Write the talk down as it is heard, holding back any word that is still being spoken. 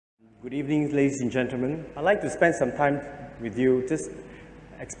Good evening, ladies and gentlemen. I'd like to spend some time with you just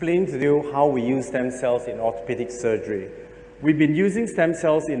explaining to you how we use stem cells in orthopedic surgery. We've been using stem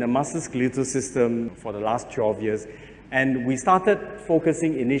cells in the musculoskeletal system for the last 12 years, and we started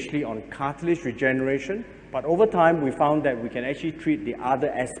focusing initially on cartilage regeneration, but over time we found that we can actually treat the other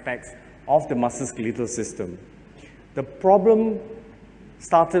aspects of the musculoskeletal system. The problem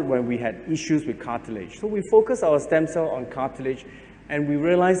started when we had issues with cartilage. So we focused our stem cell on cartilage, and we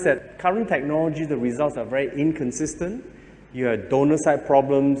realized that current technology, the results are very inconsistent. You have donor site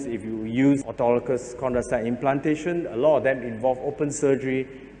problems. If you use autologous chondrocyte implantation, a lot of them involve open surgery,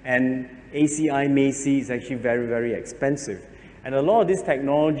 and ACI, MACI is actually very, very expensive. And a lot of this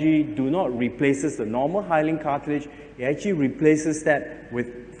technology do not replaces the normal hyaline cartilage. It actually replaces that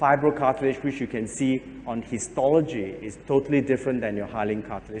with fibrocartilage, which you can see on histology is totally different than your hyaline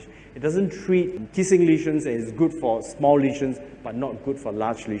cartilage. It doesn't treat kissing lesions. It is good for small lesions, but not good for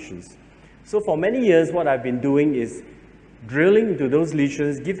large lesions. So for many years, what I've been doing is drilling into those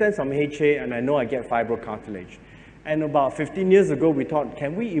lesions, give them some HA, and I know I get fibrocartilage. And about 15 years ago, we thought,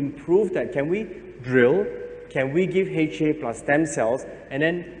 can we improve that? Can we drill? Can we give HA plus stem cells and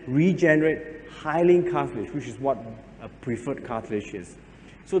then regenerate hyaline cartilage, which is what a preferred cartilage is?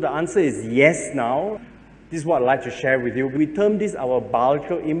 So the answer is yes now. This is what I'd like to share with you. We term this our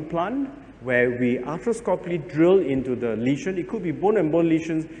biological implant, where we arthroscopically drill into the lesion. It could be bone and bone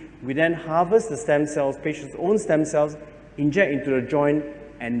lesions. We then harvest the stem cells, patient's own stem cells, inject into the joint,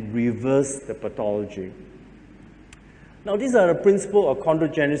 and reverse the pathology. Now, these are the principles of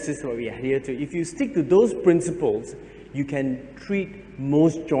chondrogenesis that we adhere to. If you stick to those principles, you can treat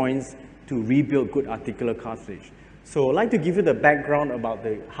most joints to rebuild good articular cartilage. So I'd like to give you the background about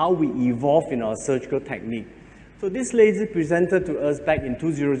how we evolved in our surgical technique. So this lady presented to us back in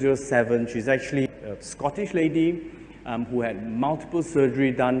 2007. She's actually a Scottish lady who had multiple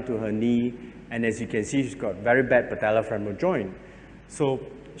surgery done to her knee. And as you can see, she's got very bad patellofemoral joint. So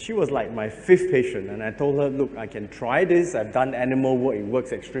she was like my fifth patient, and I told her, look, I can try this. I've done animal work. It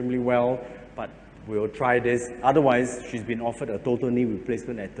works extremely well, but we'll try this. Otherwise, she's been offered a total knee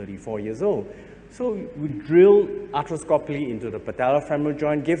replacement at 34 years old. So we drilled arthroscopically into the patellofemoral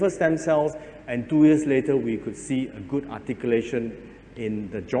joint, gave her stem cells, and 2 years later, we could see a good articulation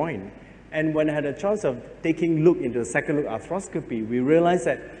in the joint. And when I had a chance of taking a look into the second look arthroscopy, we realized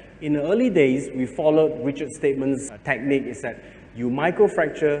that in the early days, we followed Richard Stateman's technique, is that you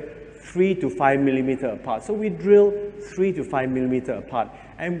microfracture 3 to 5 millimeter apart. So we drill 3 to 5 millimeter apart.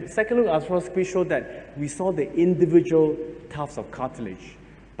 And second look arthroscopy showed that we saw the individual tufts of cartilage.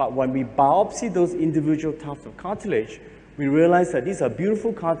 But when we biopsy those individual tufts of cartilage, we realized that these are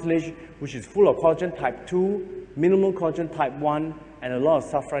beautiful cartilage, which is full of collagen type 2, minimal collagen type 1, and a lot of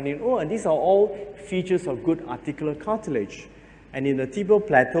safranin. Oh, and these are all features of good articular cartilage. And in the tibial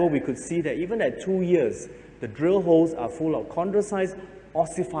plateau, we could see that even at 2 years, the drill holes are full of chondrocytes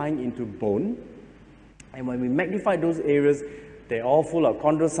ossifying into bone. And when we magnify those areas, they're all full of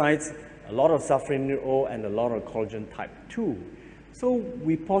chondrocytes, a lot of safranin O, and a lot of collagen type 2. So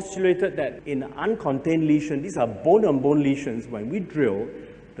we postulated that in uncontained lesion, these are bone-on-bone lesions, when we drill,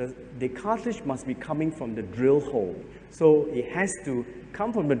 the cartilage must be coming from the drill hole. So it has to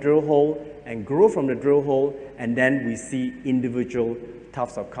come from the drill hole and grow from the drill hole, and then we see individual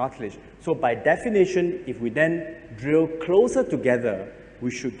tufts of cartilage. So by definition, if we then drill closer together,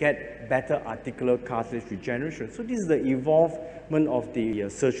 we should get better articular cartilage regeneration. So this is the evolvement of the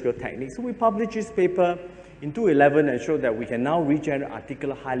surgical technique. So we published this paper in 2011 and showed that we can now regenerate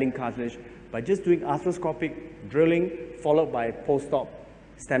articular hyaline cartilage by just doing arthroscopic drilling followed by post-op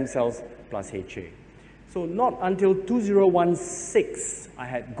stem cells plus HA. So not until 2016, I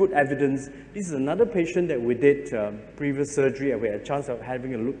had good evidence. This is another patient that we did previous surgery, and we had a chance of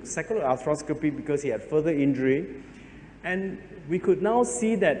having a look, second arthroscopy, because he had further injury. And we could now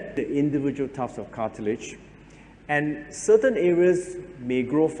see that the individual tufts of cartilage, and certain areas may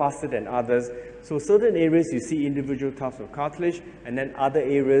grow faster than others. So certain areas you see individual tufts of cartilage, and then other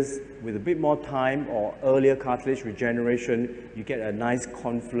areas with a bit more time or earlier cartilage regeneration, you get a nice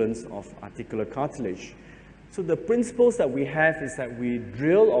confluence of articular cartilage. So the principles that we have is that we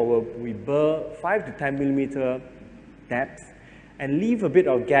drill or we burr 5 to 10 millimeter depth and leave a bit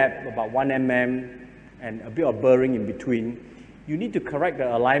of gap, about 1 mm, and a bit of burring in between. You need to correct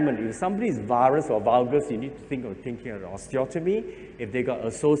the alignment. If somebody is varus or valgus, you need to think of osteotomy. If they got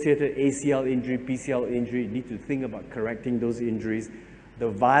associated ACL injury, PCL injury, you need to think about correcting those injuries. The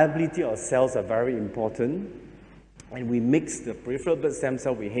viability of cells are very important. And we mix the peripheral blood stem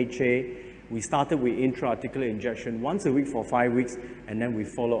cell with HA. We started with intra-articular injection once a week for 5 weeks, and then we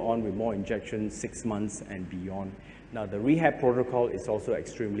follow on with more injections 6 months and beyond. Now, the rehab protocol is also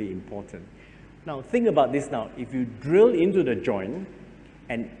extremely important. Now, think about this now. If you drill into the joint,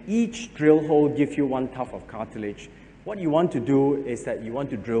 and each drill hole gives you one tuft of cartilage, what you want to do is that you want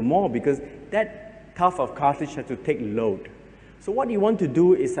to drill more because that tuft of cartilage has to take load. So what you want to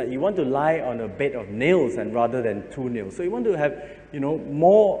do is that you want to lie on a bed of nails and rather than 2 nails. So you want to have,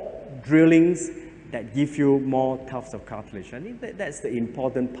 more drillings that give you more tufts of cartilage. I think that's the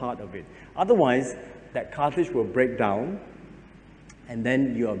important part of it. Otherwise, that cartilage will break down and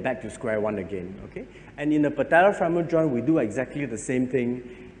then you are back to square one again, okay? And in the patellofemoral joint, we do exactly the same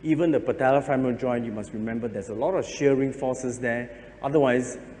thing. Even the patellofemoral joint, you must remember there's a lot of shearing forces there.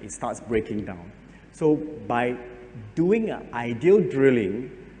 Otherwise, it starts breaking down. So by doing ideal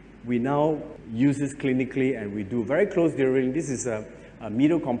drilling, we now use this clinically and we do very close drilling. This is a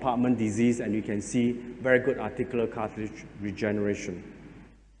medial compartment disease and you can see very good articular cartilage regeneration.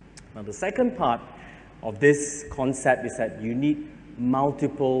 Now the second part of this concept is that you need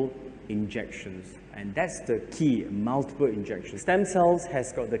multiple injections, and that's the key, multiple injections. Stem cells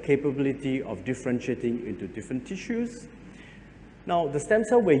has got the capability of differentiating into different tissues. Now, the stem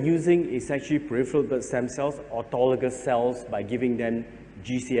cell we're using is actually peripheral blood stem cells, autologous cells, by giving them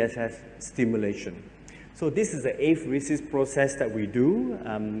GCSF stimulation. So this is the apheresis process that we do.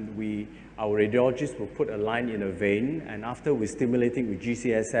 Our radiologist will put a line in a vein, and after we're stimulating with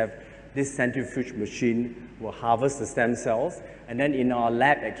GCSF, this centrifuge machine will harvest the stem cells, and then in our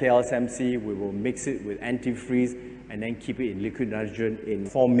lab at KLSMC, we will mix it with antifreeze and then keep it in liquid nitrogen in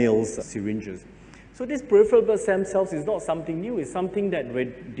 4 ml syringes. So this peripheral blood stem cells is not something new. It's something that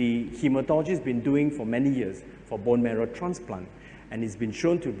the hematology has been doing for many years for bone marrow transplant. And it's been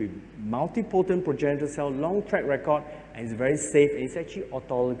shown to be multipotent progenitor cell, long track record, and it's very safe, and it's actually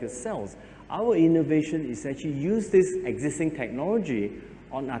autologous cells. Our innovation is actually use this existing technology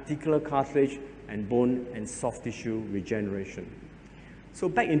on articular cartilage and bone and soft tissue regeneration. So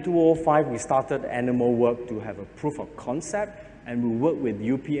back in 2005, we started animal work to have a proof of concept, and we worked with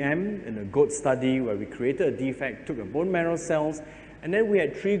UPM in a goat study where we created a defect, took the bone marrow cells, and then we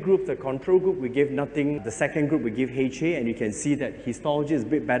had 3 groups. The control group, we gave nothing. The second group, we give HA, and you can see that histology is a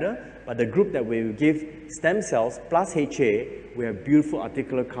bit better, but the group that we give stem cells plus HA, we have beautiful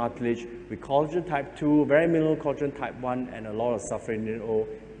articular cartilage with collagen type 2, very minimal collagen type 1, and a lot of safranin O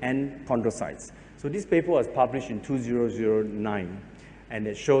and chondrocytes. So this paper was published in 2009. And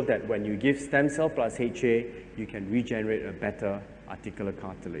it showed that when you give stem cell plus HA, you can regenerate a better articular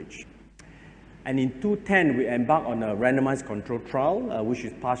cartilage. And in 2010, we embarked on a randomized controlled trial, which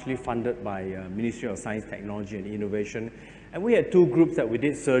is partially funded by Ministry of Science, Technology and Innovation. And we had 2 groups that we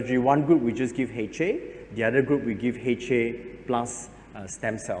did surgery. One group we just give HA, the other group we give HA plus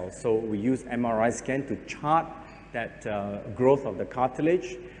stem cells. So we use MRI scan to chart that growth of the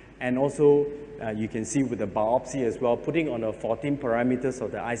cartilage. And also, you can see with the biopsy as well, putting on a 14 parameters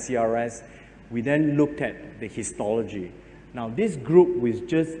of the ICRS, we then looked at the histology. Now, this group with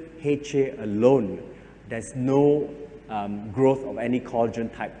just HA alone, there's no growth of any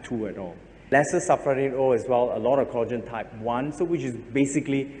collagen type 2 at all. Lesser safranin O as well, a lot of collagen type 1, so which is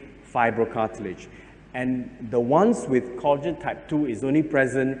basically fibrocartilage. And the ones with collagen type 2 is only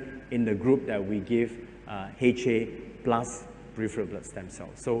present in the group that we give HA plus peripheral blood stem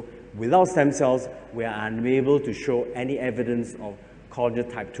cells. So without stem cells, we are unable to show any evidence of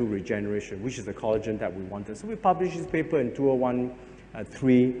collagen type 2 regeneration, which is the collagen that we wanted. So we published this paper in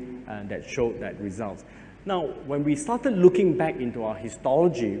 2013 that showed that results. Now, when we started looking back into our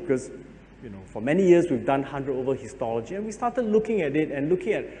histology, because for many years we've done 100 over histology, and we started looking at it and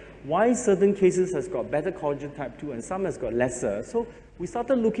looking at why certain cases has got better collagen type 2 and some has got lesser. So we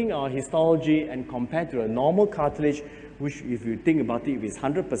started looking at our histology and compared to a normal cartilage, which if you think about it, is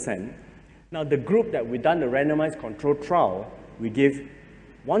 100%. Now the group that we done the randomized controlled trial, we give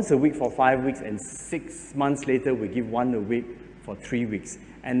once a week for 5 weeks, and 6 months later we give 1 a week for 3 weeks.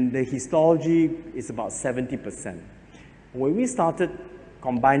 And the histology is about 70%. When we started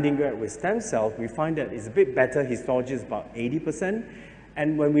combining that with stem cells, we find that it's a bit better. Histology is about 80%.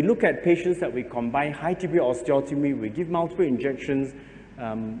 And when we look at patients that we combine high tibial osteotomy, we give multiple injections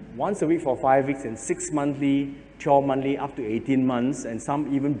once a week for 5 weeks and 6 monthly, 12 monthly, up to 18 months, and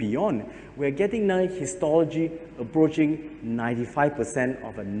some even beyond. We're getting now histology approaching 95%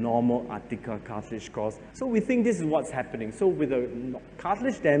 of a normal articular cartilage course. So we think this is what's happening. So with a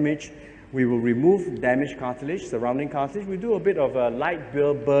cartilage damage, we will remove damaged cartilage, surrounding cartilage. We do a bit of a light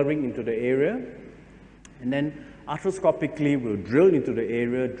burring into the area, and then arthroscopically we'll drill into the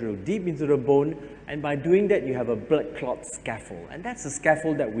area, drill deep into the bone, and by doing that you have a blood clot scaffold, and that's the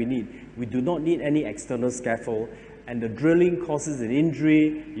scaffold that we need. We do not need any external scaffold, and the drilling causes an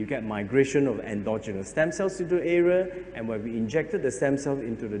injury. You get migration of endogenous stem cells into the area, and when we injected the stem cells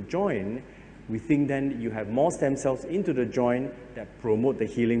into the joint, we think then you have more stem cells into the joint that promote the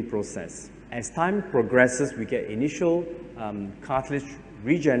healing process. As time progresses, we get initial cartilage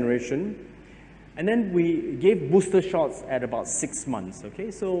regeneration, and then we gave booster shots at about 6 months,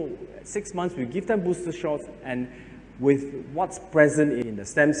 okay? So at 6 months, we give them booster shots, and with what's present in the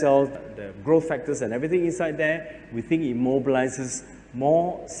stem cells, the growth factors and everything inside there, we think it mobilizes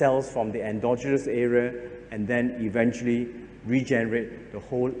more cells from the endogenous area and then eventually regenerate the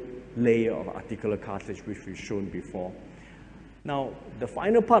whole layer of articular cartilage, which we've shown before. Now, the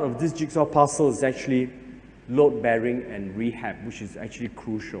final part of this jigsaw puzzle is actually load bearing and rehab, which is actually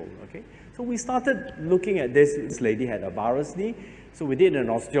crucial, okay? So we started looking at this. This lady had a varus knee, so we did an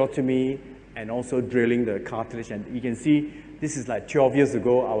osteotomy and also drilling the cartilage, and you can see this is like 12 years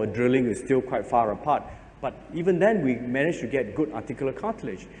ago. Our drilling is still quite far apart, but even then we managed to get good articular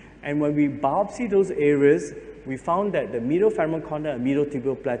cartilage. And when we biopsy those areas, we found that the medial femoral condyle and medial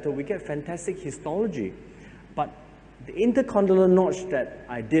tibial plateau, we get fantastic histology. But the intercondylar notch that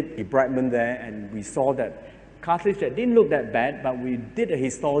I did debridement there, and we saw that cartilage that didn't look that bad, but we did a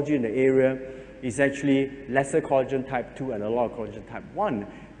histology in the area, is actually lesser collagen type 2 and a lot of collagen type 1,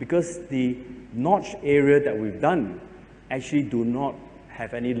 because the notch area that we've done actually do not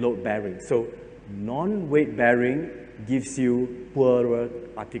have any load bearing. So non-weight bearing gives you poorer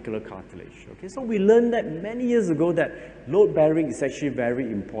articular cartilage. Okay, so we learned that many years ago that load bearing is actually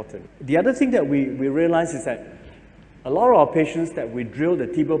very important. The other thing that we realized is that a lot of our patients that we drill the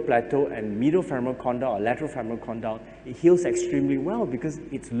tibial plateau and medial femoral condyle or lateral femoral condyle, it heals extremely well because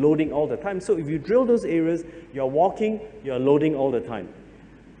it's loading all the time. So if you drill those areas, you're walking, you're loading all the time.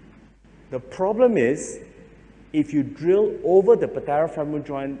 The problem is, if you drill over the patellofemoral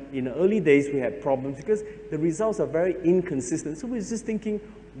joint, in the early days we had problems because the results are very inconsistent. So we were just thinking,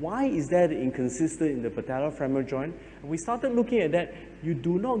 why is that inconsistent in the patellofemoral joint? And we started looking at that. You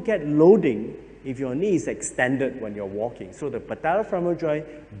do not get loading if your knee is extended when you're walking. So the patellofemoral joint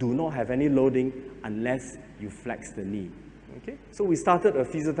do not have any loading unless you flex the knee. Okay? So we started a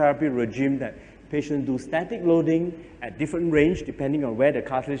physiotherapy regime that patients do static loading at different range depending on where the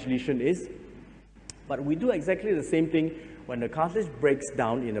cartilage lesion is. But we do exactly the same thing when the cartilage breaks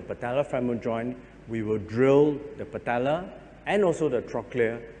down in the patellofemoral joint. We will drill the patella and also the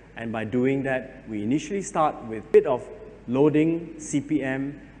trochlea, and by doing that, we initially start with a bit of loading,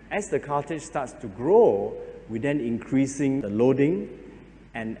 CPM. As the cartilage starts to grow, we then increasing the loading,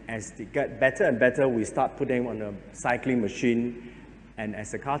 and as it gets better and better, we start putting on a cycling machine, and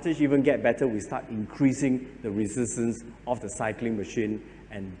as the cartilage even get better, we start increasing the resistance of the cycling machine,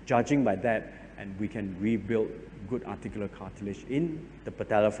 and judging by that, and we can rebuild good articular cartilage in the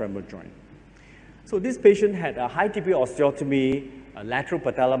patellofemoral joint. So this patient had a high tibial osteotomy, a lateral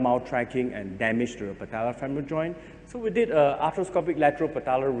patellar maltracking, and damage to the patellofemoral joint. So we did an arthroscopic lateral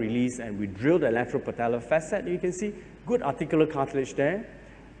patellar release, and we drilled the lateral patellar facet. You can see good articular cartilage there.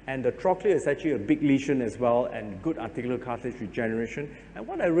 And the trochlea is actually a big lesion as well, and good articular cartilage regeneration. And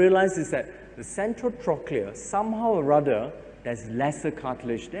what I realized is that the central trochlea, somehow or other, there's lesser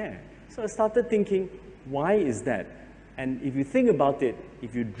cartilage there. So I started thinking, why is that? And if you think about it,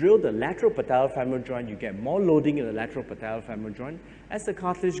 if you drill the lateral patellofemoral joint, you get more loading in the lateral patellofemoral joint as the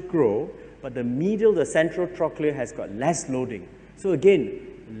cartilage grow, but the medial, the central trochlea has got less loading. So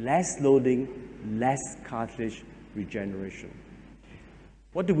again, less loading, less cartilage regeneration.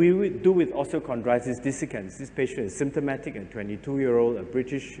 What do we do with osteochondritis dissecans? This patient is symptomatic, a 22-year-old, a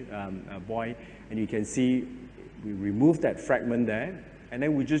British boy, and you can see we removed that fragment there. And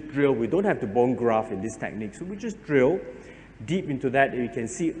then we just drill. We don't have to bone graft in this technique, so we just drill deep into that. And you can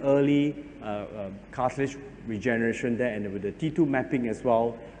see early cartilage regeneration there, and with the T2 mapping as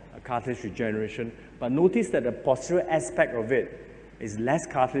well, cartilage regeneration. But notice that the posterior aspect of it is less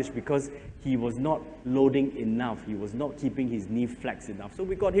cartilage because he was not loading enough. He was not keeping his knee flexed enough. So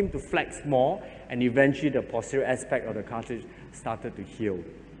we got him to flex more, and eventually the posterior aspect of the cartilage started to heal.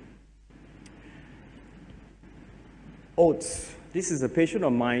 Orth. This is a patient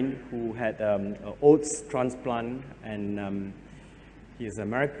of mine who had an Orth transplant, and he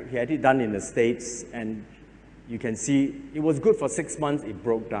had it done in the States, and you can see it was good for 6 months. It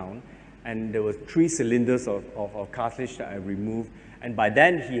broke down, and there were 3 cylinders of cartilage that I removed, and by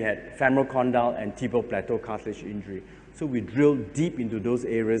then he had femoral condyle and tibial plateau cartilage injury. So we drilled deep into those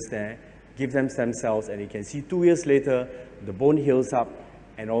areas there, give them stem cells, and you can see 2 years later the bone heals up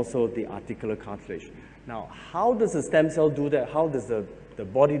and also the articular cartilage. Now, how does the stem cell do that? How does the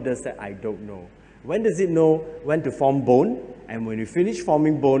body does that? I don't know. When does it know when to form bone? And when you finish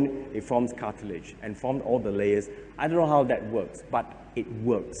forming bone, it forms cartilage and forms all the layers. I don't know how that works, but it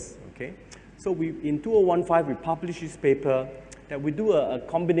works, okay? So in 2015, we published this paper that we do a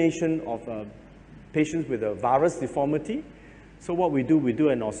combination of patients with a varus deformity. So what we do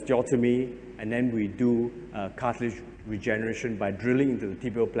an osteotomy, and then we do cartilage regeneration by drilling into the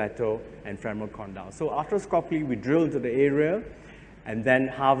tibial plateau and femoral condyle. So arthroscopically, we drill into the area and then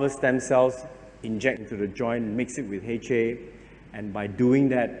harvest stem cells, inject into the joint, mix it with HA, and by doing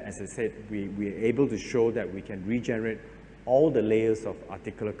that, as I said, we're able to show that we can regenerate all the layers of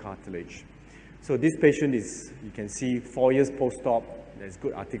articular cartilage. So this patient is, you can see 4 years post-op, there's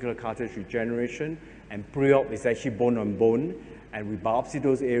good articular cartilage regeneration, and pre-op is actually bone on bone, and we biopsy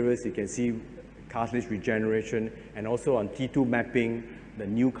those areas, you can see cartilage regeneration, and also on T2 mapping, the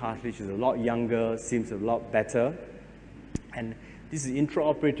new cartilage is a lot younger, seems a lot better. And this is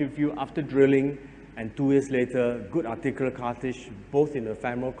intraoperative view after drilling, and 2 years later, good articular cartilage, both in the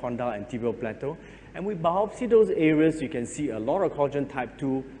femoral condyle and tibial plateau. And we biopsy those areas, you can see a lot of collagen type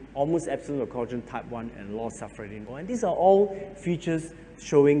 2, almost absence of collagen type 1, and a lot of safranin. And these are all features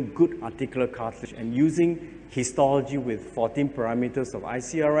showing good articular cartilage. And using histology with 14 parameters of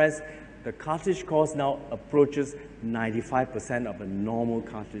ICRS, the cartilage course now approaches 95% of a normal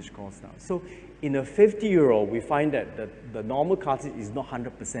cartilage course now. So in a 50-year-old, we find that the normal cartilage is not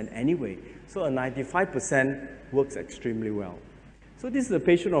 100% anyway. So a 95% works extremely well. So this is a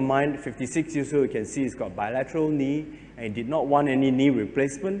patient of mine, 56 years old. You can see he's got bilateral knee and he did not want any knee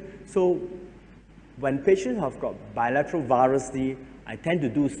replacement. So when patients have got bilateral varus knee, I tend to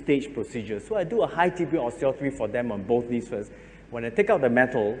do stage procedures. So I do a high tibial osteotomy for them on both knees first. When I take out the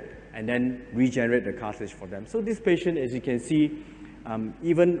metal and then regenerate the cartilage for them. So this patient, as you can see,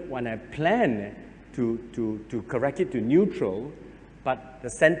 even when I plan to correct it to neutral, but the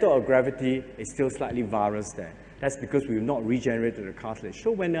center of gravity is still slightly varus there. That's because we've not regenerated the cartilage.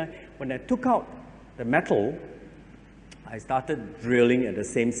 So when I took out the metal, I started drilling at the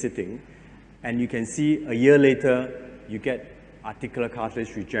same sitting, and you can see a year later, you get articular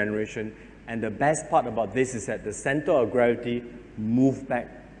cartilage regeneration. And the best part about this is that the center of gravity moved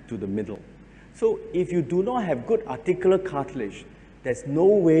back to the middle. So if you do not have good articular cartilage, there's no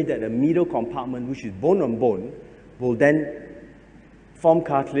way that the middle compartment, which is bone on bone, will then form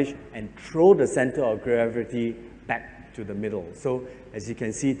cartilage and throw the center of gravity back to the middle. So as you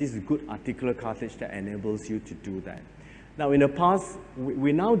can see, this is good articular cartilage that enables you to do that. Now in the past,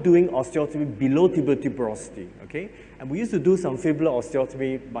 we're now doing osteotomy below tibial tuberosity, okay? And we used to do some fibular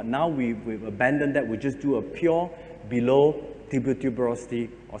osteotomy, but now we've abandoned that. We just do a pure below tibial tuberosity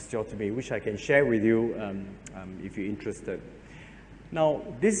osteotomy, which I can share with you if you're interested. Now,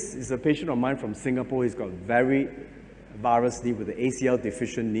 this is a patient of mine from Singapore. He's got very varus knee with the ACL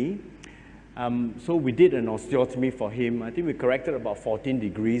deficient knee. So we did an osteotomy for him. I think we corrected about 14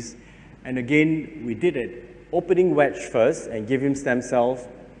 degrees. And again, we did an opening wedge first and give him stem cells,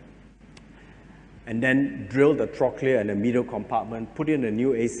 and then drilled the trochlea and the medial compartment, put in a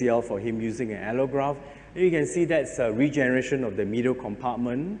new ACL for him using an allograft. And you can see that's a regeneration of the medial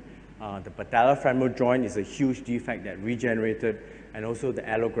compartment. The patellofemoral joint is a huge defect that regenerated, and also the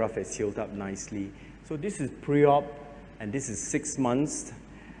allograft has healed up nicely. So this is pre-op, and this is 6 months.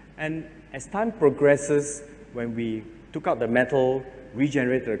 And as time progresses, when we took out the metal,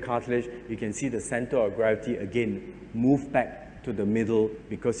 regenerated the cartilage, you can see the center of gravity again move back to the middle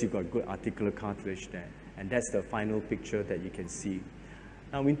because you've got good articular cartilage there. And that's the final picture that you can see.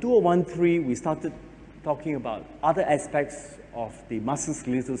 Now in 2013, we started talking about other aspects of the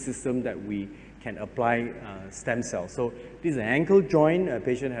musculoskeletal system that we can apply stem cells. So this is an ankle joint. A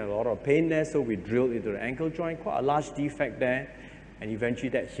patient had a lot of pain there, so we drilled into the ankle joint, quite a large defect there, and eventually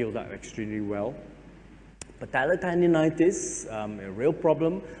that healed up extremely well. Patellotendinitis, a real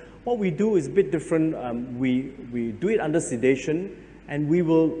problem. What we do is a bit different. We do it under sedation, and we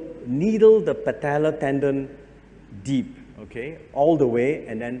will needle the patellar tendon deep, okay, all the way,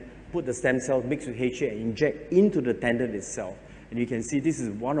 and then put the stem cells mixed with HA and inject into the tendon itself. And you can see this is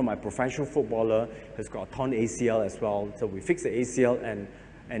one of my professional footballer has got a torn ACL as well. So we fix the ACL,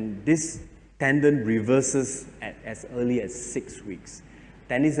 and this tendon reverses at as early as 6 weeks.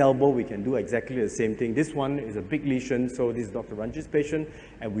 Tennis elbow, we can do exactly the same thing. This one is a big lesion, so this is Dr. Ranjit's patient,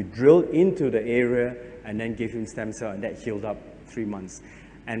 and we drilled into the area and then gave him stem cell, and that healed up 3 months.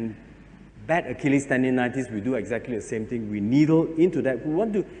 And bad Achilles tendinitis, we do exactly the same thing. We needle into that. We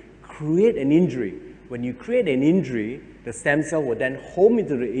want to create an injury. When you create an injury, the stem cell will then home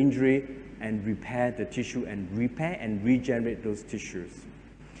into the injury and repair the tissue and repair and regenerate those tissues.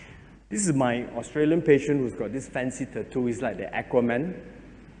 This is my Australian patient who's got this fancy tattoo. He's like the Aquaman.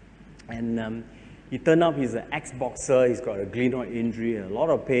 And He turned up, he's an ex-boxer, he's got a glenoid injury, a lot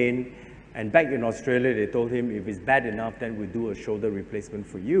of pain. And back in Australia, they told him, if it's bad enough, then we'll do a shoulder replacement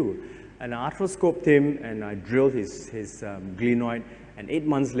for you. And I arthroscoped him, and I drilled his glenoid, and 8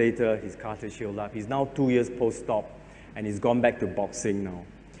 months later, his cartilage healed up. He's now 2 years post-op, and he's gone back to boxing now.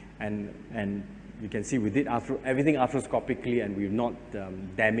 And you can see we did everything arthroscopically, and we've not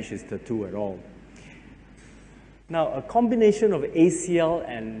damaged his tattoo at all. Now, a combination of ACL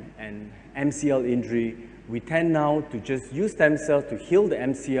and MCL injury, we tend now to just use stem cells to heal the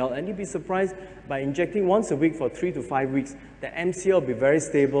MCL, and you'd be surprised by injecting once a week for 3 to 5 weeks, the MCL will be very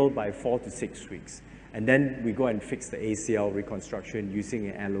stable by 4 to 6 weeks. And then we go and fix the ACL reconstruction using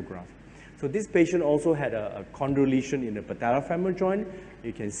an allograft. So this patient also had a chondral lesion in the patellofemoral joint.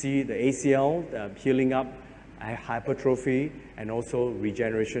 You can see the ACL healing up, hypertrophy, and also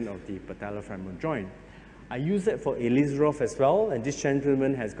regeneration of the patellofemoral joint. I use that for Elizarov as well, and this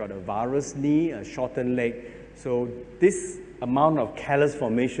gentleman has got a varus knee, a shortened leg. So this amount of callus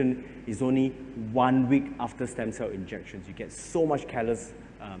formation is only 1 week after stem cell injections. You get so much callus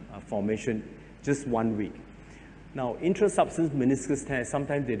formation just 1 week. Now, intrasubstance meniscus tear,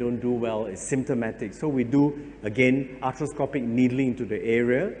 sometimes they don't do well, it's symptomatic. So we do, again, arthroscopic needling into the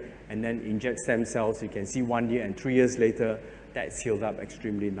area and then inject stem cells. You can see 1 year and 3 years later, that's healed up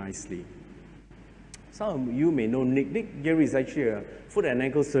extremely nicely. Some of you may know Nick. Nick Geary is actually a foot and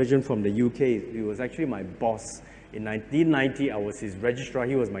ankle surgeon from the UK. He was actually my boss. In 1990, I was his registrar.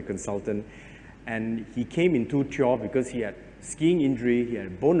 He was my consultant. And he came into TUR because he had skiing injury, he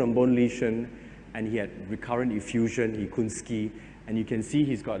had bone-on-bone lesion, and he had recurrent effusion. He couldn't ski. And you can see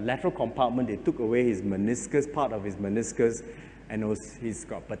he's got lateral compartment. They took away his meniscus, part of his meniscus. And he's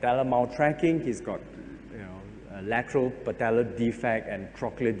got patellar maltracking. He's got a lateral patellar defect and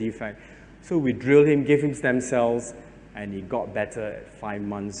trochlear defect. So we drilled him, gave him stem cells, and he got better at 5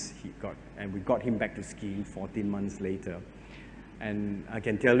 months. And we got him back to skiing 14 months later. And I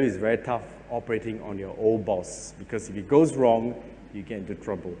can tell you it's very tough operating on your old boss, because if it goes wrong, you get into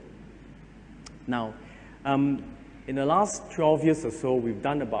trouble. Now, in the last 12 years or so, we've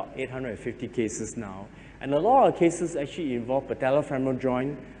done about 850 cases now. And a lot of cases actually involve patellofemoral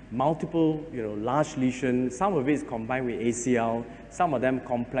joint, multiple, large lesions. Some of it is combined with ACL, some of them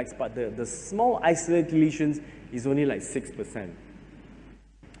complex, but the small isolated lesions is only like 6%.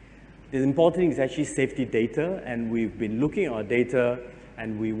 The important thing is actually safety data, and we've been looking at our data,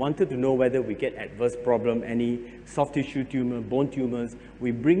 and we wanted to know whether we get adverse problem, any soft tissue tumor, bone tumors.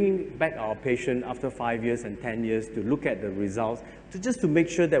 We're bringing back our patient after 5 years and 10 years to look at the results, just to make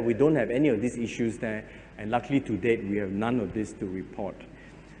sure that we don't have any of these issues there, and luckily to date, we have none of this to report.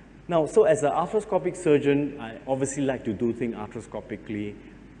 Now, so as an arthroscopic surgeon, I obviously like to do things arthroscopically.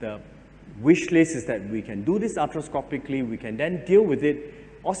 The wish list is that we can do this arthroscopically, we can then deal with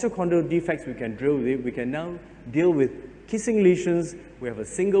it. Osteochondral defects, we can drill with it. We can now deal with kissing lesions. We have a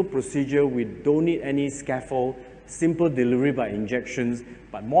single procedure. We don't need any scaffold, simple delivery by injections.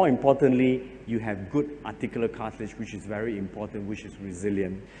 But more importantly, you have good articular cartilage, which is very important, which is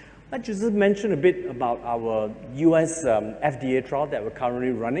resilient. Let's just mention a bit about our US FDA trial that we're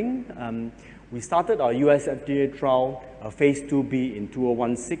currently running. We started our US FDA trial, phase 2B in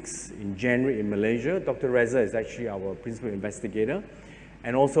 2016 in January in Malaysia. Dr. Reza is actually our principal investigator.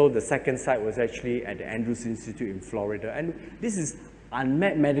 And also the second site was actually at the Andrews Institute in Florida. And this is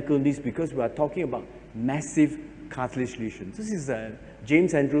unmet medical needs because we are talking about massive cartilage lesions. This is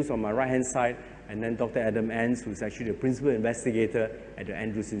James Andrews on my right-hand side, and then Dr. Adam Ans, who's actually the principal investigator at the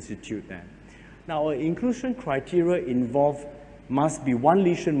Andrews Institute there. Now, our inclusion criteria must be one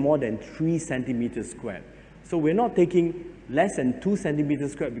lesion more than 3 centimeters squared. So we're not taking less than 2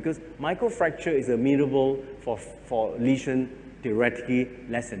 centimeters squared because microfracture is amenable for lesion theoretically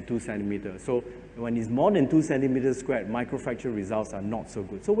less than 2 centimeters. So when it's more than 2 centimeters squared, microfracture results are not so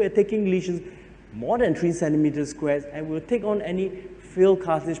good. So we're taking lesions more than 3 centimeters squared, and we'll take on any failed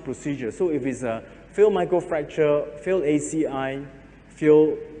cartilage procedure. So if it's a failed microfracture, failed ACI,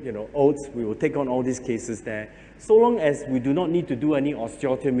 failed Orth, we will take on all these cases there, so long as we do not need to do any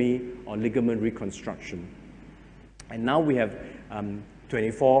osteotomy or ligament reconstruction. And now we have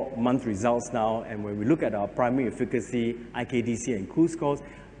 24-month results now, and when we look at our primary efficacy, IKDC and Q scores,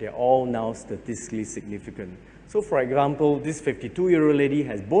 they're all now statistically significant. So for example, this 52-year-old lady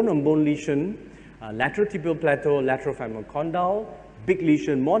has bone-on-bone lesion, lateral tibial plateau, lateral femoral condyle, big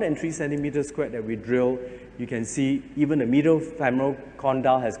lesion, more than 3 centimeters squared that we drill. You can see even the medial femoral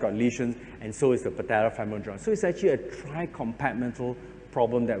condyle has got lesions, and so is the patellofemoral joint. So it's actually a tri-compartmental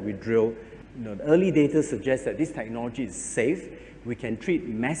problem that we drill. The early data suggests that this technology is safe. We can treat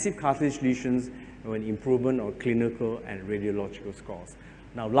massive cartilage lesions with improvement on clinical and radiological scores.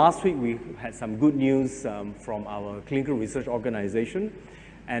 Now, last week we had some good news from our clinical research organization,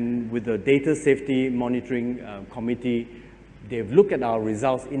 and with the Data Safety Monitoring Committee, they've looked at our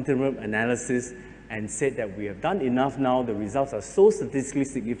results, interim analysis, and said that we have done enough now. The results are so statistically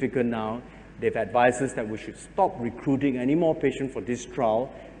significant now. They've advised us that we should stop recruiting any more patients for this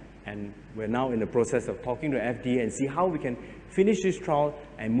trial, and we're now in the process of talking to FDA and see how we can finish this trial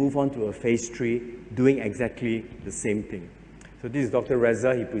and move on to a phase 3, doing exactly the same thing. So this is Dr.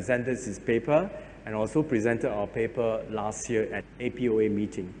 Reza. He presented his paper and also presented our paper last year at APOA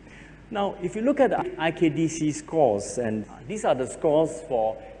meeting. Now, if you look at the IKDC scores, and these are the scores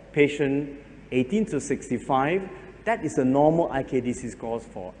for patient 18 to 65, that is the normal IKDC scores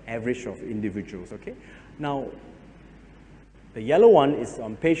for average of individuals, okay? Now, the yellow one is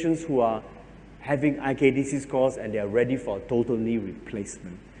on patients who are having IKDC scores and they are ready for a total knee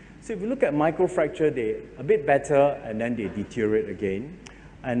replacement. So if you look at microfracture, they're a bit better and then they deteriorate again.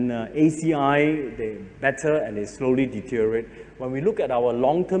 And ACI, they're better and they slowly deteriorate. When we look at our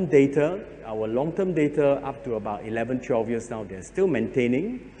long-term data up to about 11, 12 years now, they're still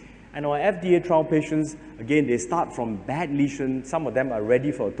maintaining. And our FDA trial patients, again, they start from bad lesion. Some of them are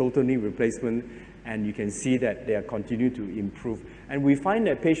ready for a total knee replacement, and you can see that they are continuing to improve. And we find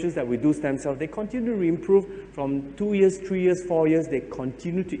that patients that we do stem cells, they continue to improve from 2 years, 3 years, 4 years, they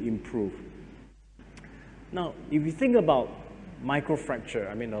continue to improve. Now, if you think about microfracture,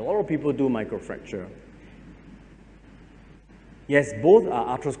 I mean, a lot of people do microfracture. Yes, both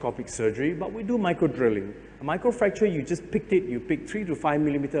are arthroscopic surgery, but we do microdrilling. A microfracture, you just picked it, you pick 3 to 5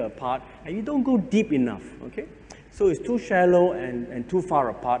 millimeter apart, and you don't go deep enough, okay? So it's too shallow and too far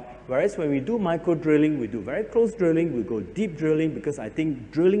apart, whereas when we do microdrilling, we do very close drilling, we go deep drilling, because I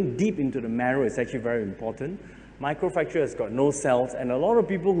think drilling deep into the marrow is actually very important. Microfracture has got no cells, and a lot of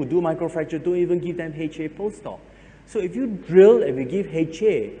people who do microfracture don't even give them HA post-op. So if you drill and we give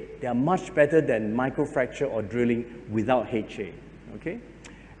HA, they are much better than microfracture or drilling without HA, okay?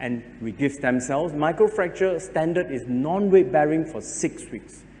 And we give stem cells. Microfracture standard is non-weight bearing for 6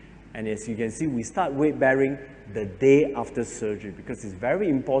 weeks. And as you can see, we start weight bearing the day after surgery because it's very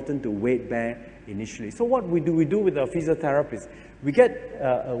important to weight bear initially. So what we do with our physiotherapists, we get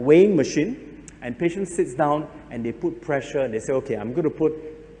a weighing machine and patient sits down and they put pressure and they say, okay, I'm going to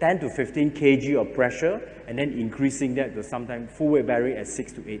put 10 to 15 kg of pressure and then increasing that to sometimes full weight bearing at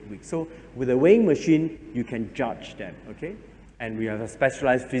 6 to 8 weeks. So with a weighing machine, you can judge that, okay? And we have a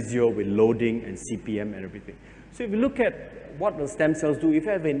specialized physio with loading and CPM and everything. So if you look at what the stem cells do, if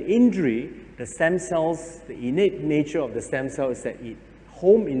you have an injury, the stem cells, the innate nature of the stem cell is that it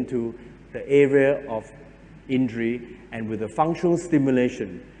home into the area of injury, and with the functional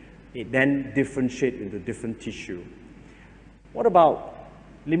stimulation, it then differentiates into different tissue. What about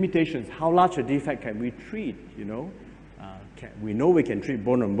limitations? How large a defect can we treat, you know? We know we can treat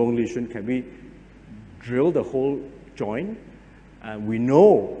bone-on-bone lesion. Can we drill the whole joint? We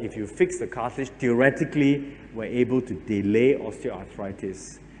know if you fix the cartilage, theoretically, we're able to delay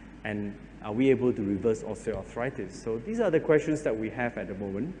osteoarthritis. And are we able to reverse osteoarthritis? So these are the questions that we have at the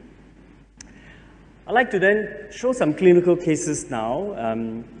moment. I'd like to then show some clinical cases now.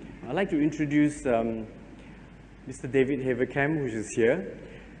 I'd like to introduce Mr. David Haverkamp, who is here.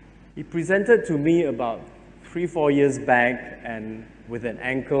 He presented to me about 3-4 years back and with an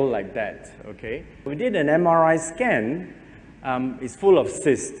ankle like that, okay? We did an MRI scan. It's full of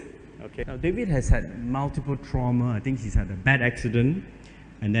cysts. Okay. Now David has had multiple trauma. I think he's had a bad accident,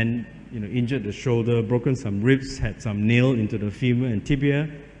 and then injured the shoulder, broken some ribs, had some nail into the femur and tibia,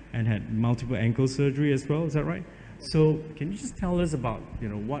 and had multiple ankle surgery as well. Is that right? So can you just tell us about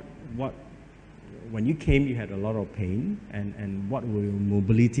what when you came you had a lot of pain, and what were your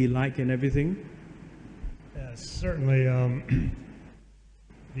mobility like and everything? Yeah, certainly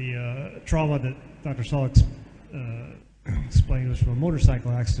the trauma that Dr. Saul explained was from a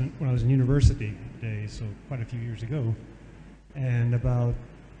motorcycle accident when I was in university days, so quite a few years ago. And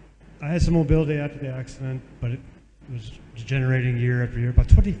I had some mobility after the accident, but it was degenerating year after year. About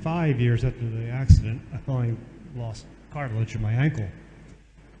 25 years after the accident, I finally lost cartilage in my ankle.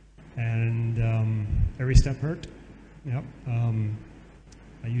 And every step hurt. Yep.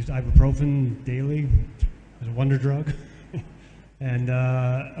 I used ibuprofen daily as a wonder drug. And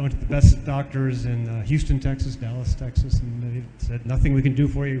I went to the best doctors in Houston, Texas, Dallas, Texas, and they said, nothing we can do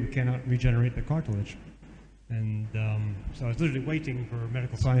for you, we cannot regenerate the cartilage. And so I was literally waiting for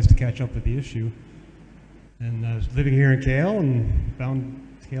medical science to catch up with the issue. And I was living here in KL and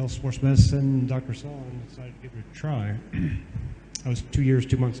found KL Sports Medicine, Dr. Saul, and decided to give it a try. That was 2 years,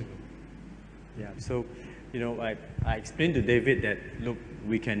 2 months ago. Yeah, so, I explained to David that, look,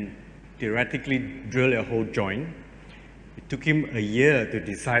 we can theoretically drill a whole joint. It took him a year to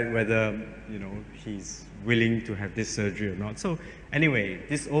decide whether, you know, he's willing to have this surgery or not. So anyway,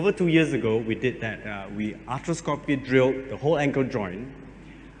 this over 2 years ago, we did that. We arthroscopically drilled the whole ankle joint.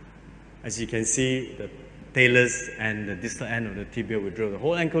 As you can see, the talus and the distal end of the tibia, we drilled the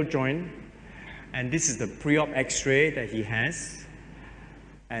whole ankle joint. And this is the pre-op x-ray that he has.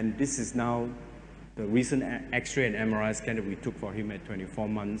 And this is now the recent x-ray and MRI scan that we took for him at 24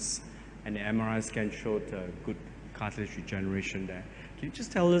 months. And the MRI scan showed good cartilage regeneration there. Can you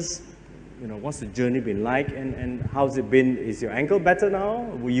just tell us, you know, what's the journey been like and how's it been? Is your ankle better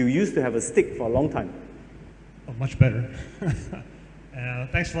now? You used to have a stick for a long time. Oh, much better.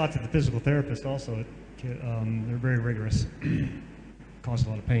 Thanks a lot to the physical therapist also. They're very rigorous. Cause a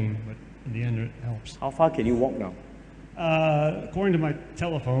lot of pain, but in the end it helps. How far can you walk now? According to my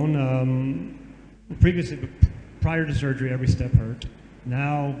telephone, previously, prior to surgery, every step hurt.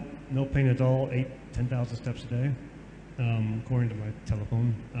 Now, no pain at all, 10,000 steps a day, according to my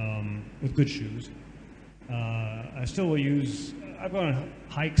telephone, with good shoes. I still will use, I've gone on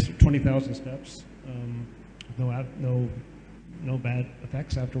hikes for 20,000 steps, no bad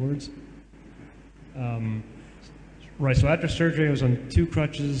effects afterwards. Right, so after surgery, I was on 2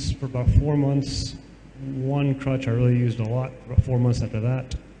 crutches for about 4 months. 1 crutch I really used a lot, about 4 months after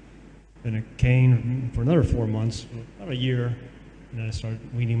that. Then a cane for another 4 months, about a year. And then I started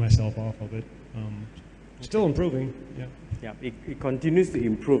weaning myself off of it. Still improving, yeah. Yeah, it continues to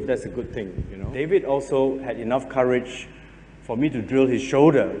improve. That's a good thing, you know. David also had enough courage for me to drill his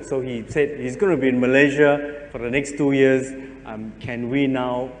shoulder. So he said he's going to be in Malaysia for the next 2 years. Can we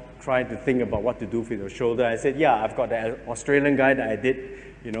now try to think about what to do for the shoulder? I said, yeah, I've got the Australian guy that I did.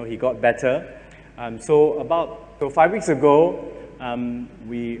 You know, he got better. So 5 weeks ago,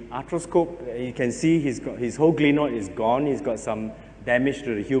 we arthroscoped. You can see his whole glenoid is gone. He's got some damage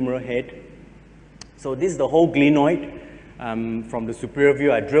to the humeral head. So this is the whole glenoid. From the superior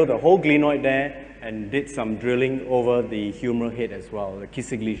view, I drilled the whole glenoid there and did some drilling over the humeral head as well, the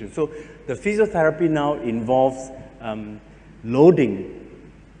kissing lesion. So the physiotherapy now involves loading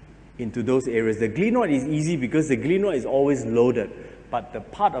into those areas. The glenoid is easy because the glenoid is always loaded, but the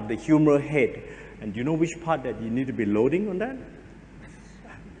part of the humeral head, and do you know which part that you need to be loading on that?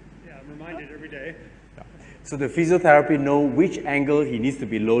 Yeah, I'm reminded every day. So the physiotherapy knows which angle he needs to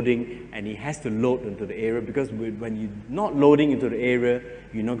be loading, and he has to load into the area, because when you're not loading into the area,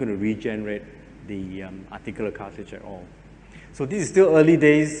 you're not going to regenerate the articular cartilage at all. So this is still early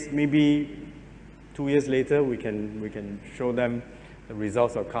days. Maybe 2 years later, we can show them the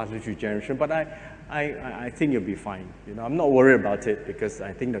results of cartilage regeneration. But I think you'll be fine. You know, I'm not worried about it because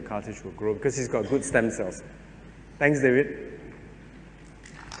I think the cartilage will grow because he's got good stem cells. Thanks, David.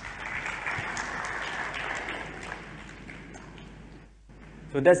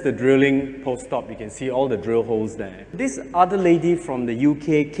 So that's the drilling post-op. You can see all the drill holes there. This other lady from the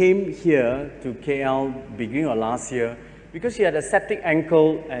UK came here to KL beginning of last year because she had a septic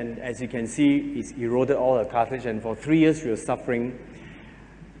ankle, and as you can see, it's eroded all her cartilage, and for 3 years she was suffering.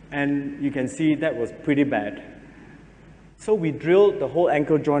 And you can see that was pretty bad. So we drilled the whole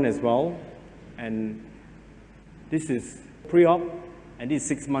ankle joint as well, and this is pre-op, and this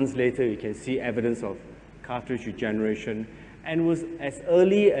 6 months later, you can see evidence of cartilage regeneration. And it was as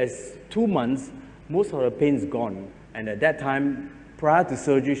early as 2 months, most of her pain's gone. And at that time, prior to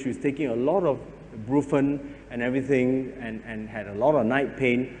surgery, she was taking a lot of Brufen and everything, and had a lot of night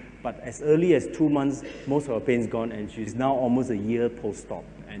pain. But as early as 2 months, most of her pain's gone, and she's now almost a year post-op.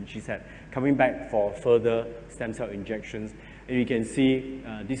 And she's coming back for further stem cell injections. And you can see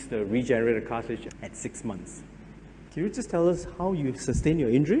this is the regenerated cartilage at 6 months. Can you just tell us how you sustained your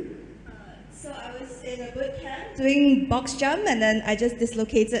injury? So I was in a boot camp doing box jump, and then I just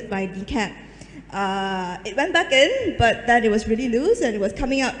dislocated my kneecap. It went back in, but then it was really loose, and it was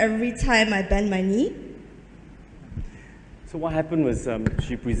coming out every time I bent my knee. So what happened was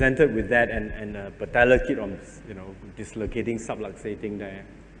she presented with that and a patellar kit on, dislocating, subluxating there.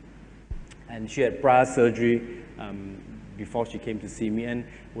 And she had prior surgery before she came to see me, and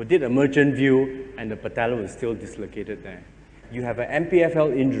we did emergent view, and the patella was still dislocated there. You have an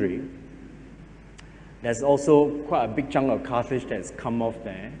MPFL injury. There's also quite a big chunk of cartilage that's come off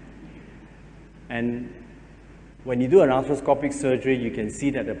there. And when you do an arthroscopic surgery, you can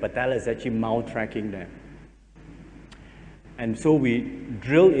see that the patella is actually maltracking there. And so we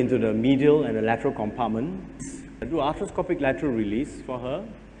drill into the medial and the lateral compartment. I do arthroscopic lateral release for her.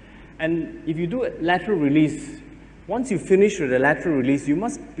 And if you do a lateral release, once you finish with the lateral release, you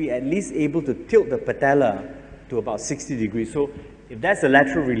must be at least able to tilt the patella to about 60 degrees. So if that's a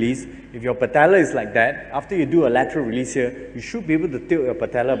lateral release, if your patella is like that, after you do a lateral release here, you should be able to tilt your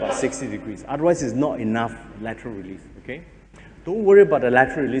patella about 60 degrees. Otherwise, it's not enough lateral release. okay? Don't worry about the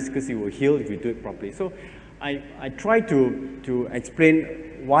lateral release because it will heal if you do it properly. So I try to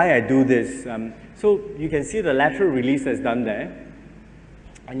explain why I do this. So you can see the lateral release that's done there.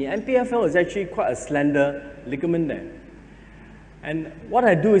 And the MPFL is actually quite a slender ligament there. And what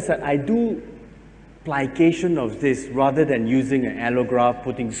I do is that I do plication of this rather than using an allograft,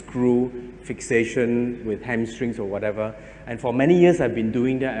 putting screw fixation with hamstrings or whatever. And for many years I've been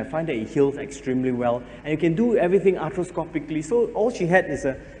doing that. I find that it heals extremely well. And you can do everything arthroscopically. So all she had is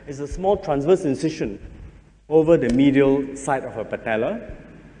a small transverse incision over the medial side of her patella.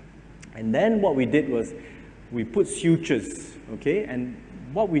 And then what we did was we put sutures, okay? And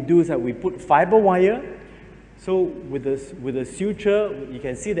what we do is that we put fiber wire. So with a suture, you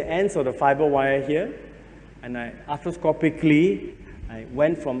can see the ends of the fiber wire here. And I arthroscopically, I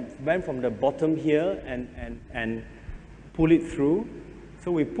went from the bottom here and pull it through.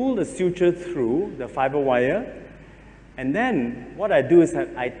 So we pull the suture through the fiber wire. And then what I do is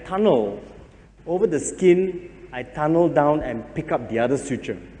that I tunnel over the skin, I tunnel down and pick up the other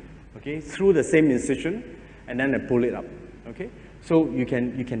suture, okay, through the same incision, and then I pull it up, okay? So you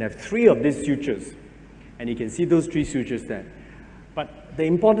can have 3 of these sutures, and you can see those 3 sutures there. But the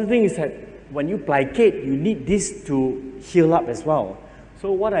important thing is that when you plicate, you need this to heal up as well.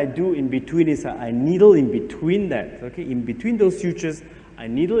 So what I do in between is that I needle in between that, okay? In between those sutures, I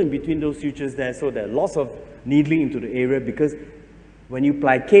needle in between those sutures there, so there are lots of needling into the area, because when you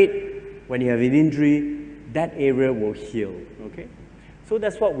plicate, when you have an injury, that area will heal, okay? So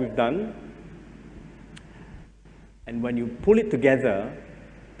that's what we've done. And when you pull it together,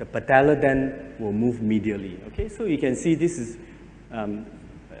 the patella then will move medially, okay? So you can see this is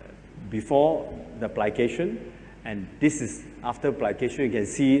before the plication, and this is after plication. You can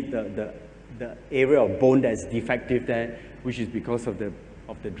see the area of bone that's defective there, which is because of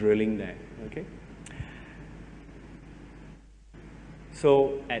the drilling there, okay?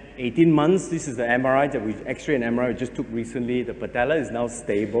 So at 18 months, this is the MRI that we X-ray and MRI we just took recently. The patella is now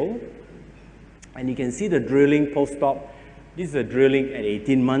stable. And you can see the drilling post-op. This is the drilling at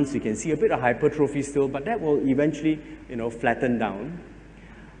 18 months. You can see a bit of hypertrophy still, but that will eventually, flatten down.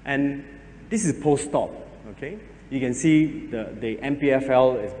 And this is post-op, okay? You can see the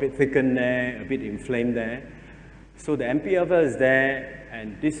MPFL is a bit thickened there, a bit inflamed there. So the MPFL is there,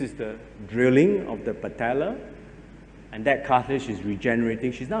 and this is the drilling of the patella. And that cartilage is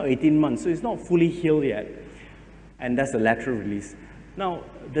regenerating. She's now 18 months, so it's not fully healed yet. And that's the lateral release. Now,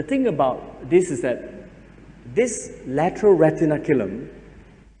 the thing about this is that this lateral retinaculum,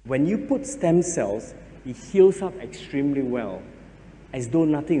 when you put stem cells, it heals up extremely well, as though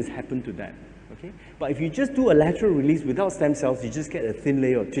nothing has happened to that, okay? But if you just do a lateral release without stem cells, you just get a thin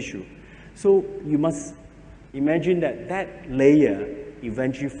layer of tissue. So you must imagine that that layer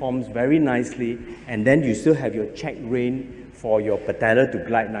eventually forms very nicely, and then you still have your check rein for your patella to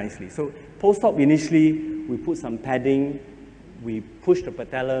glide nicely. So post-op initially, we put some padding, we push the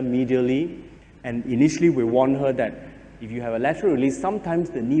patella medially, and initially we warn her that if you have a lateral release, sometimes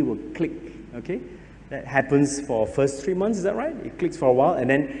the knee will click, okay? That happens for first 3 months, is that right? It clicks for a while, and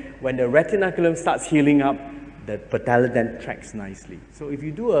then when the retinaculum starts healing up, the patella then tracks nicely. So if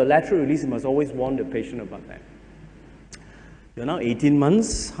you do a lateral release, you must always warn the patient about that. You're now 18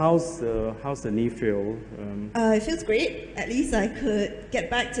 months. How's the knee feel? It feels great. At least I could get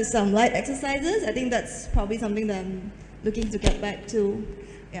back to some light exercises. I think that's probably something that I'm looking to get back to.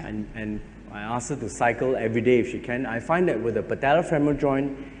 Yeah. And I asked her to cycle every day if she can. I find that with the patellofemoral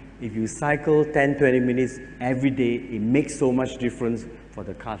joint, if you cycle 10-20 minutes every day, it makes so much difference for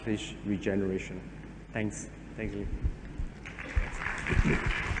the cartilage regeneration. Thanks. Thank you.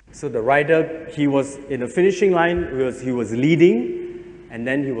 So the rider, he was in the finishing line, he was leading, and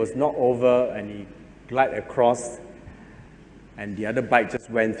then he was knocked over and he glided across, and the other bike just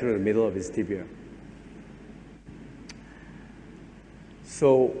went through the middle of his tibia.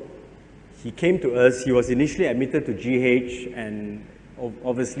 So he came to us. He was initially admitted to GH, and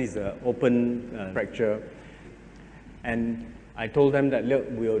obviously it's an open fracture. And I told them that, look,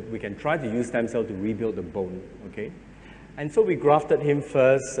 we can try to use stem cell to rebuild the bone, okay? And so we grafted him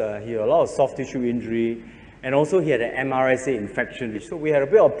first. He had a lot of soft tissue injury, and also he had an MRSA infection. So we had a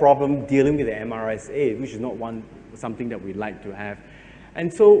bit of a problem dealing with the MRSA, which is not something that we like to have.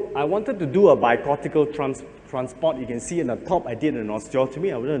 And so I wanted to do a bicortical transport. You can see in the top, I did an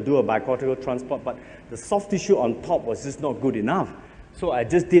osteotomy. I was going to do a bicortical transport, but the soft tissue on top was just not good enough. So I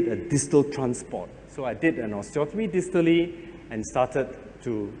just did a distal transport. So I did an osteotomy distally and started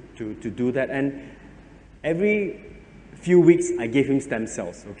to do that. And every few weeks, I gave him stem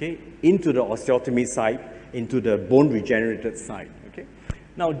cells, okay, into the osteotomy site, into the bone regenerated site, okay.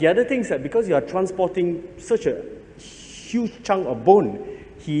 Now, the other thing is that because you are transporting such a huge chunk of bone.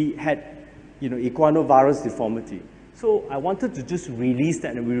 He had, equinovarus deformity. So I wanted to just release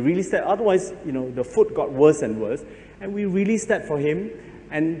that, and we released that. Otherwise, the foot got worse and worse, and we released that for him.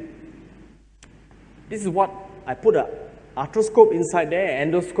 And this is what I put a arthroscope inside there,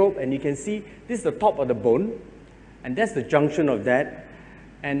 endoscope, and you can see this is the top of the bone, and that's the junction of that,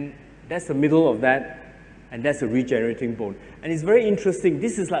 and that's the middle of that, and that's a regenerating bone. And it's very interesting.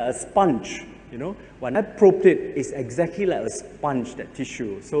 This is like a sponge, When I probed it, it's exactly like a sponge, that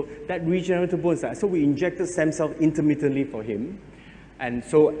tissue. So that regenerative bone, so we injected stem cells intermittently for him. And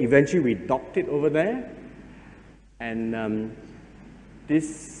so eventually we docked it over there. And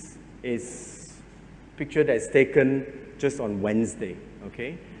this is a picture that's taken just on Wednesday,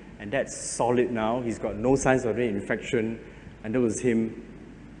 okay? And that's solid now. He's got no signs of any infection. And that was him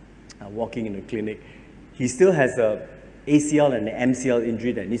walking in the clinic. He still has a ACL and an MCL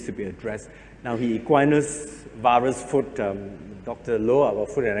injury that needs to be addressed. Now, he equinus varus foot, Dr. Loh, our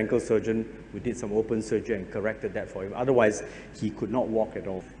foot and ankle surgeon, we did some open surgery and corrected that for him. Otherwise, he could not walk at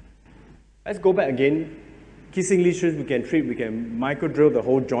all. Let's go back again. Kissing lesions we can treat, we can micro-drill the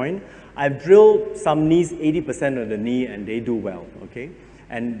whole joint. I've drilled some knees, 80% of the knee, and they do well, okay?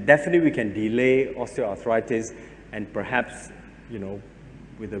 And definitely we can delay osteoarthritis, and perhaps,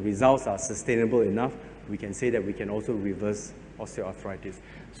 with the results are sustainable enough, we can say that we can also reverse osteoarthritis.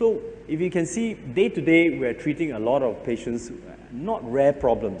 So if you can see, day to day, we're treating a lot of patients, not rare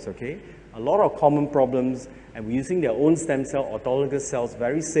problems, okay? A lot of common problems, and we're using their own stem cell, autologous cells,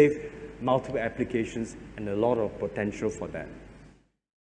 very safe, multiple applications, and a lot of potential for that.